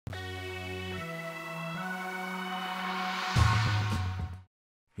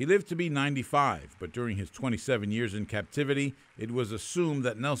He lived to be 95, but during his 27 years in captivity, it was assumed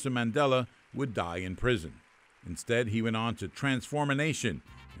that Nelson Mandela would die in prison. Instead, he went on to transform a nation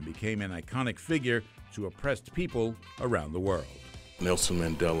and became an iconic figure to oppressed people around the world. Nelson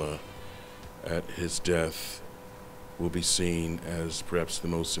Mandela, at his death, will be seen as perhaps the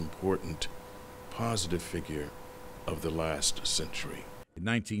most important positive figure of the last century. In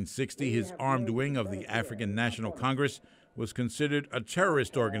 1960, his armed wing of the African National Congress was considered a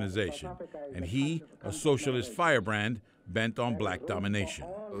terrorist organization, and he, a socialist firebrand, bent on black domination.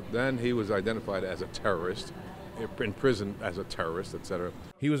 Then he was identified as a terrorist, in prison as a terrorist, etc.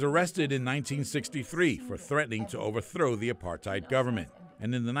 He was arrested in 1963 for threatening to overthrow the apartheid government.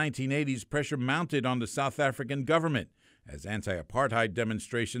 And in the 1980s, pressure mounted on the South African government as anti-apartheid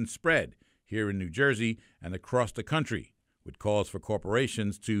demonstrations spread here in New Jersey and across the country, with calls for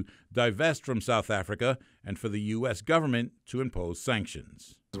corporations to divest from South Africa and for the U.S. government to impose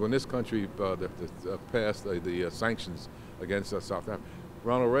sanctions. When this country passed the sanctions against South Africa,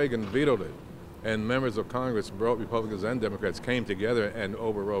 Ronald Reagan vetoed it, and members of Congress, both Republicans and Democrats, came together and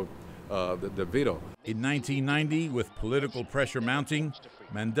overrode the veto. In 1990, with political pressure mounting,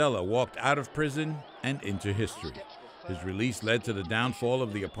 Mandela walked out of prison and into history. His release led to the downfall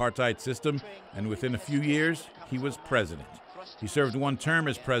of the apartheid system, and within a few years, he was president. He served one term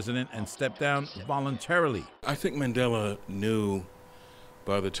as president and stepped down voluntarily. I think Mandela knew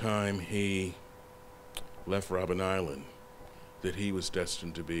by the time he left Robben Island that he was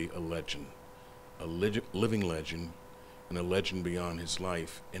destined to be a legend, a living legend, and a legend beyond his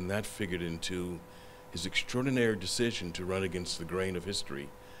life. And that figured into his extraordinary decision to run against the grain of history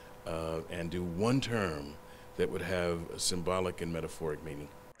and do one term that would have a symbolic and metaphoric meaning.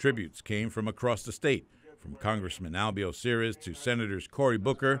 Tributes came from across the state, from Congressman Albio Ceres to Senators Cory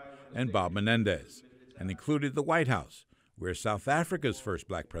Booker and Bob Menendez, and included the White House, where South Africa's first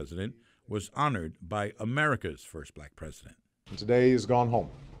black president was honored by America's first black president. Today has gone home.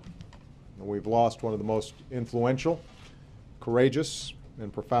 We've lost one of the most influential, courageous,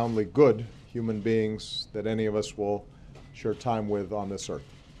 and profoundly good human beings that any of us will share time with on this earth.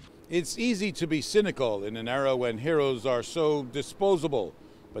 It's easy to be cynical in an era when heroes are so disposable,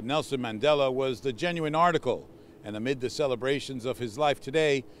 but Nelson Mandela was the genuine article, and amid the celebrations of his life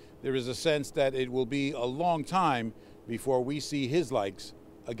today, there is a sense that it will be a long time before we see his likes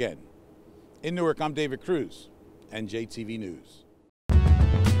again. In Newark, I'm David Cruz, NJTV News.